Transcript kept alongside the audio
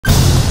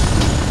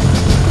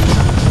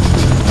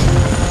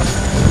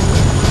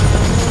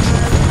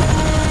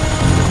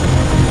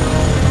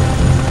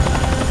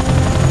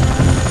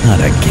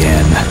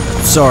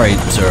Sorry,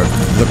 sir.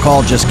 The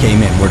call just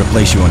came in. We're to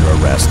place you under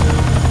arrest.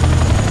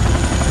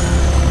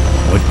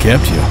 What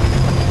kept you?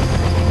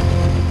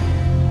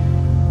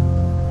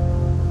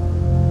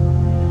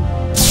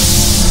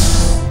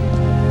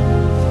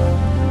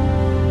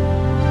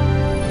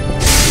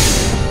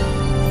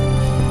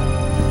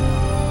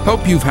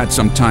 Hope you've had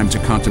some time to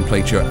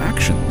contemplate your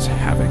actions,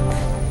 Havoc.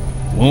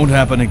 Won't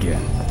happen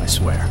again, I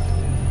swear.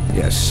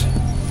 Yes.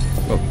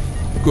 Well,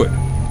 good.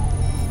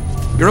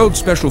 Your old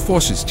Special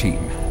Forces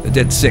team, the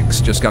Dead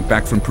Six, just got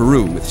back from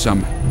Peru with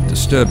some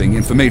disturbing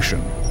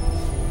information.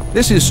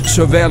 This is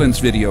surveillance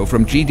video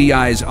from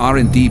GDI's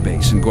R&D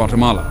base in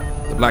Guatemala.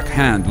 The Black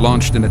Hand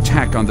launched an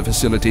attack on the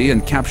facility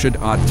and captured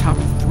our top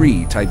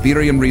 3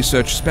 Tiberium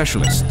research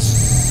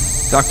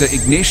specialists. Dr.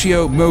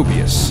 Ignacio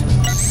Mobius,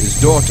 his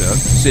daughter,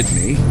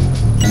 Sydney,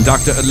 and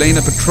Dr.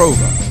 Elena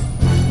Petrova.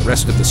 The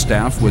rest of the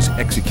staff was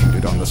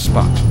executed on the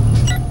spot.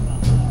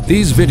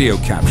 These video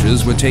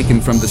captures were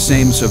taken from the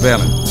same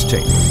surveillance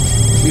tape.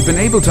 We've been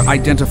able to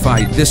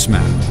identify this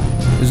man.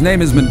 His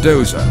name is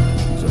Mendoza.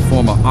 He's a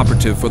former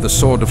operative for the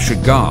Sword of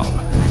Chagall,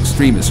 an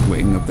extremist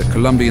wing of the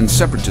Colombian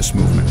separatist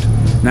movement.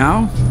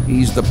 Now,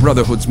 he's the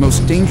Brotherhood's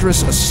most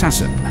dangerous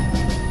assassin.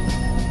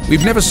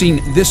 We've never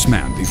seen this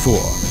man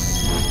before.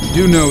 We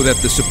do know that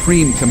the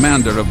supreme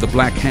commander of the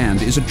Black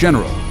Hand is a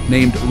general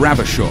named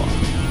Ravishore.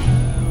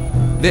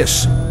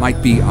 This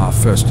might be our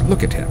first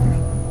look at him.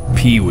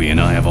 Pee-wee and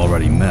I have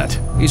already met.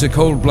 He's a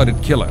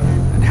cold-blooded killer,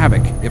 and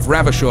Havoc, if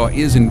Ravishore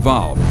is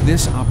involved,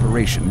 this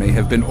operation may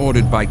have been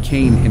ordered by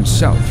Kane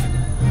himself.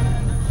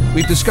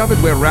 We've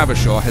discovered where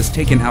Ravishore has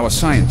taken our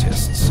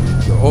scientists.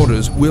 Your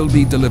orders will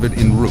be delivered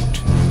en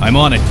route. I'm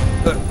on it.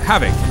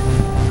 Havoc,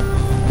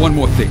 one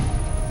more thing.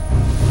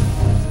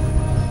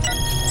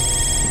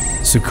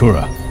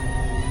 Sakura.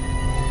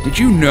 Did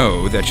you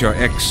know that your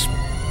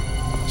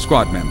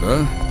ex-squad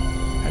member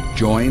had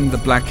joined the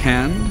Black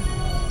Hand?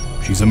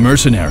 She's a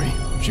mercenary.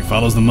 She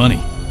follows the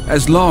money.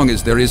 As long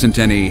as there isn't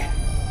any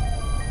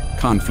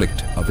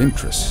conflict of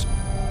interest.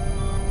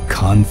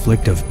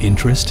 Conflict of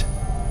interest?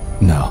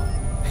 No.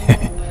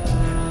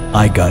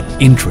 I got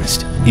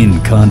interest in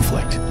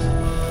conflict.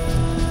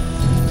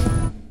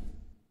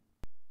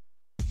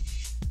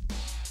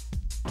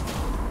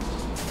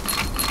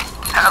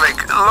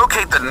 Havoc,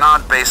 locate the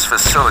Nod base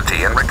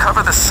facility and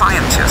recover the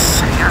scientists.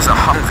 Here's a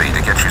Humvee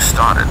to get you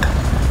started.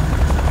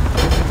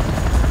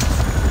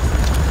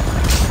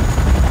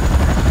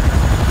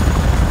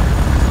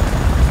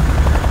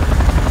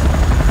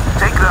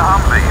 Take the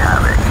Humvee,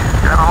 Havoc.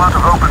 You have a lot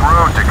of open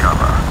road to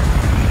cover.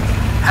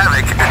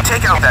 Havoc,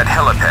 take out that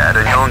helipad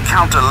and you'll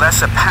encounter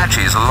less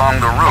Apaches along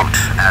the route,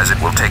 as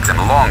it will take them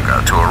longer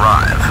to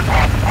arrive.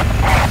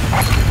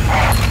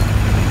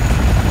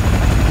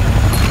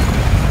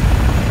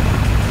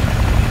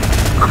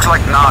 Looks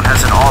like Nod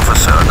has an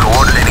officer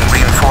coordinating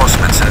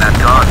reinforcements in that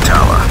guard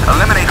tower.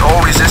 Eliminate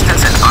all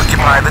resistance and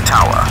occupy the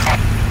tower.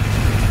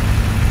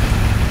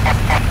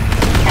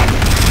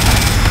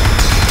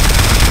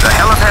 The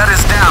helipad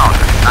is down.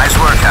 Nice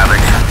work,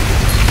 Havoc.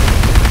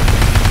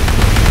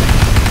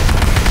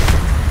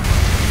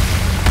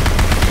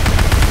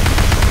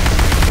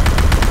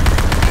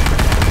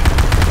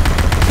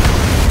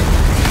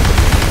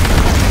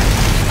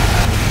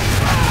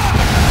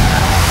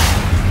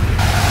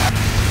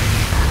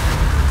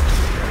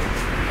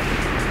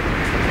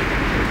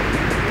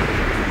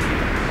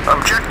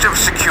 Objective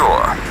secure.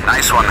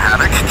 Nice one,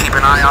 Havoc. Keep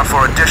an eye out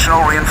for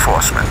additional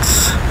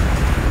reinforcements.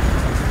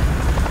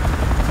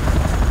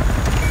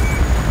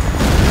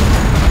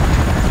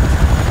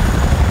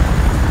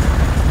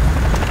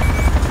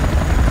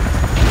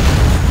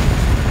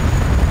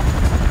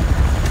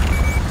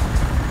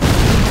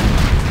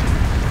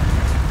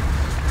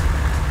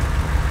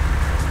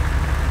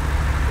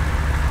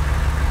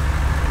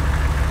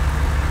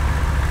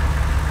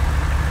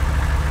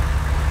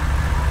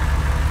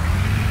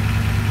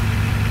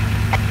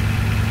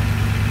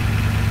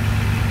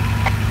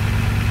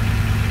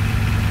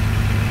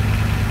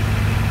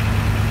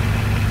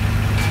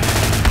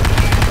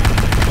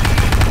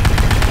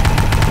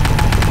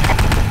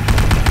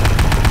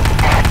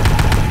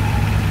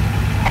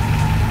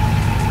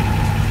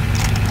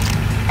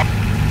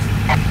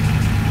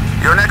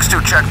 Your next 2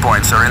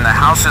 checkpoints are in the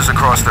houses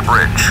across the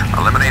bridge.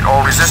 Eliminate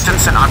all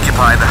resistance and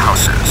occupy the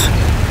houses.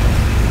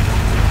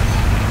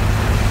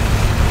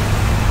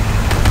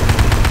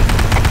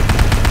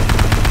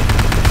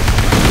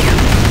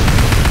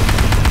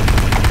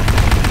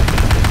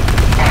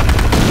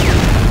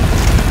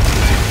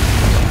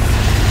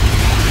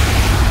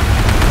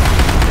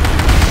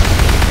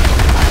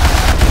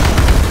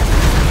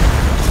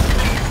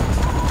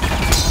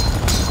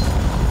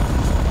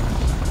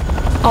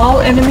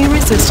 All enemy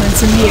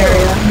resistance in the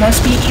area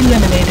must be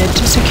eliminated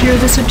to secure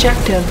this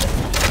objective.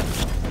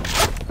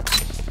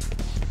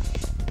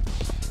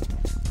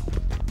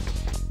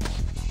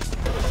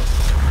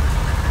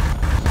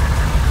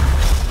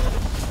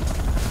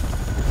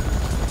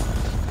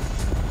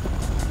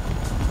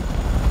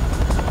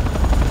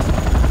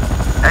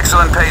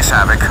 Excellent pace,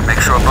 Havoc. Make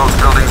sure both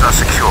buildings are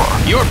secure.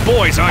 Your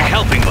boys aren't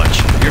helping much.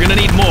 You're gonna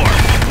need more.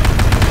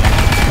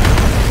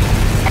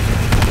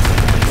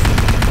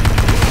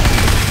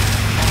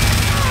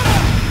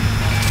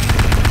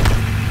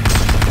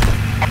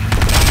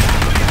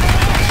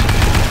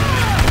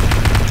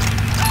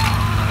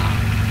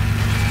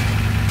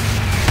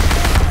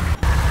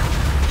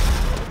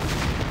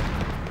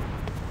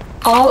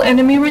 All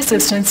enemy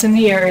resistance in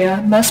the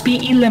area must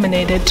be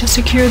eliminated to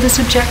secure this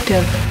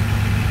objective.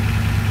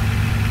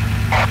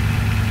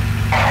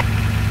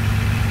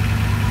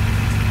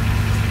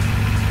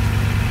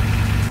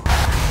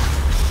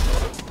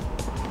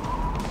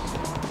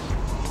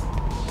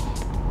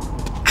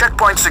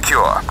 Checkpoint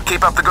secure.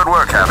 Keep up the good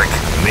work, Havoc.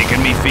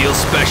 Making me feel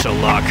special,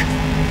 Locke.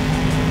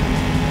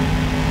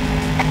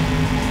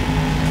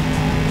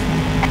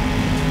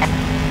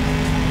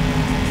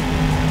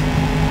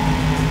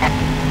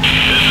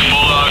 This is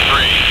Bulldog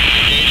 3.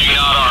 Engaging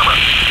not armor.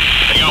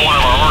 Take out one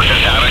of our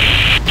merchants, Havoc.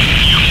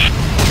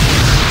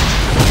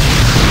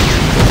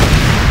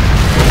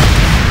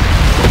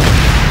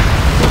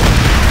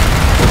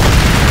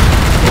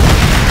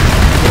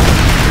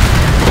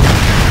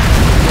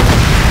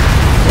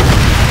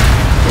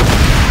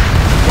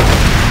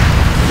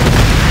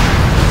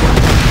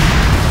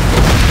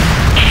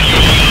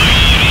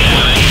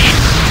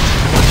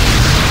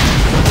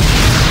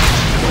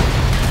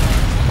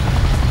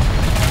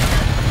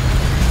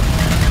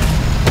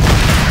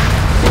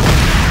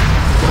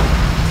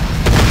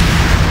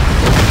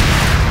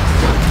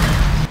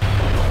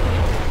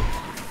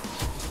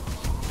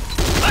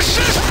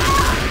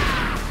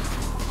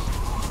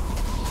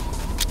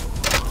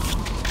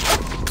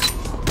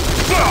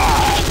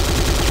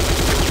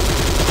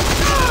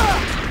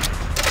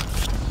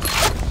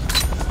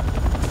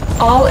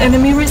 All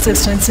enemy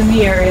resistance in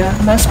the area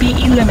must be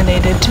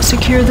eliminated to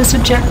secure this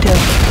objective.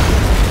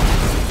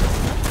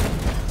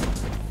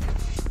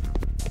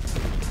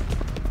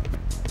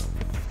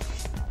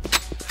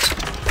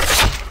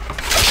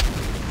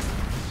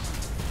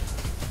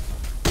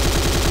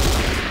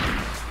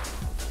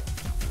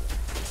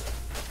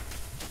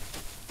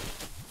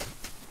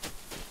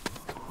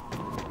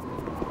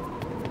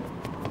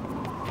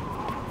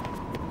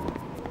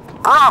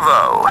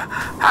 Bravo!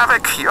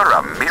 Havoc, you're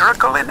a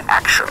miracle in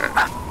action.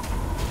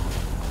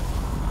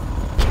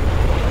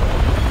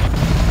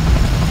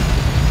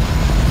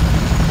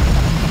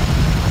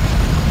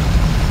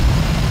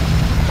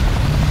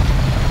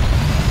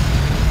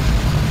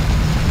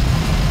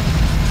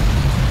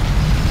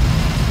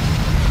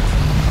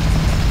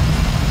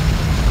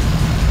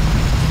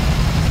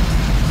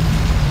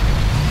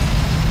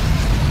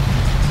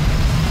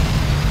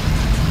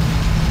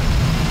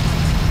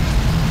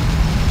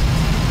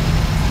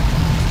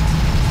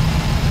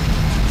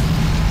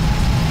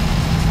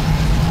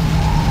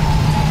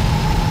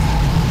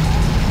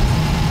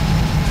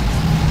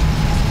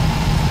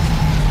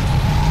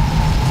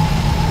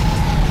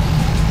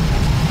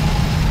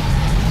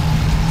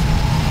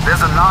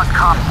 There's a Nod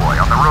convoy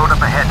on the road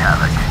up ahead,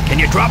 Havoc. Can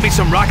you drop me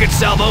some rocket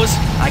salvos?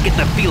 I get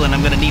the feeling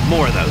I'm gonna need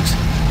more of those.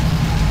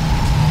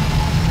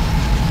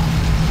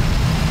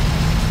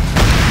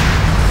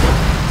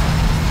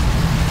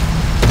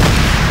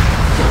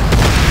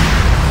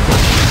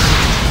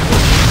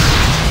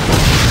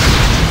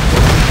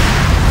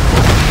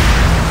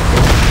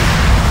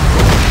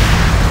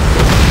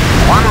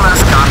 One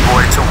less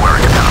convoy to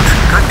worry about.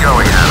 Good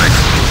going, Havoc.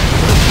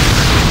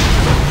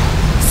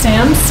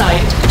 SAM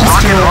site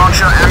Rocket destroyed.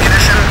 launcher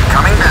ammunition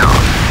coming down.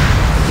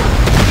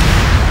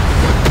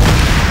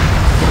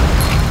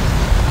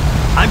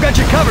 I've got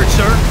you covered,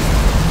 sir.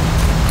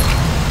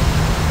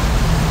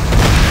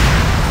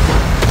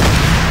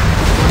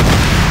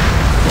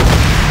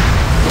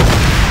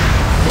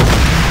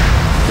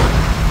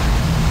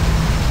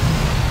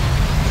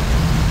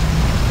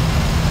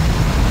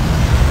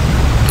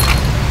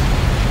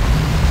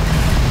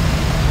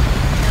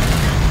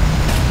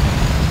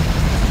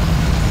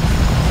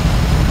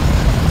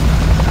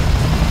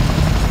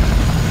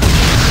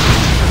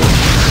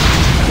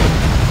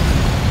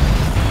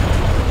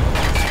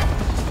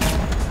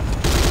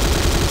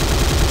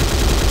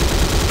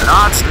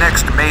 Nod's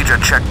next major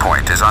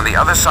checkpoint is on the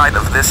other side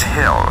of this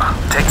hill.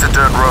 Take the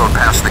dirt road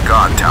past the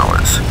guard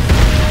towers.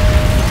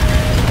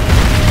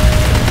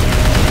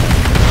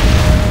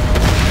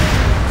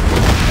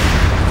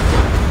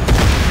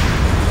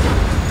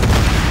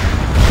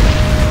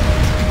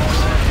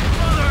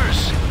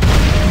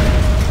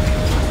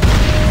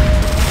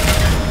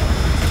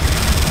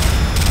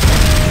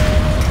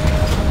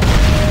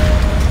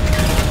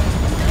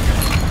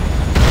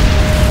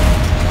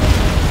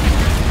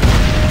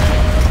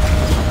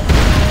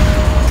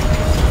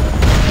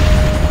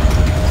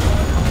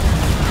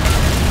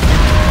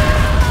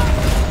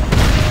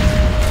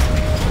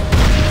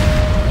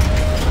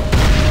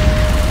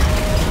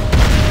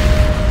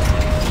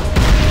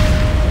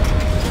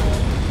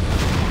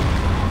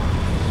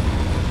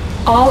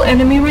 All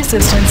enemy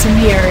resistance in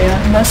the area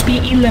must be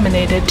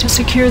eliminated to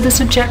secure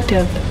this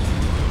objective.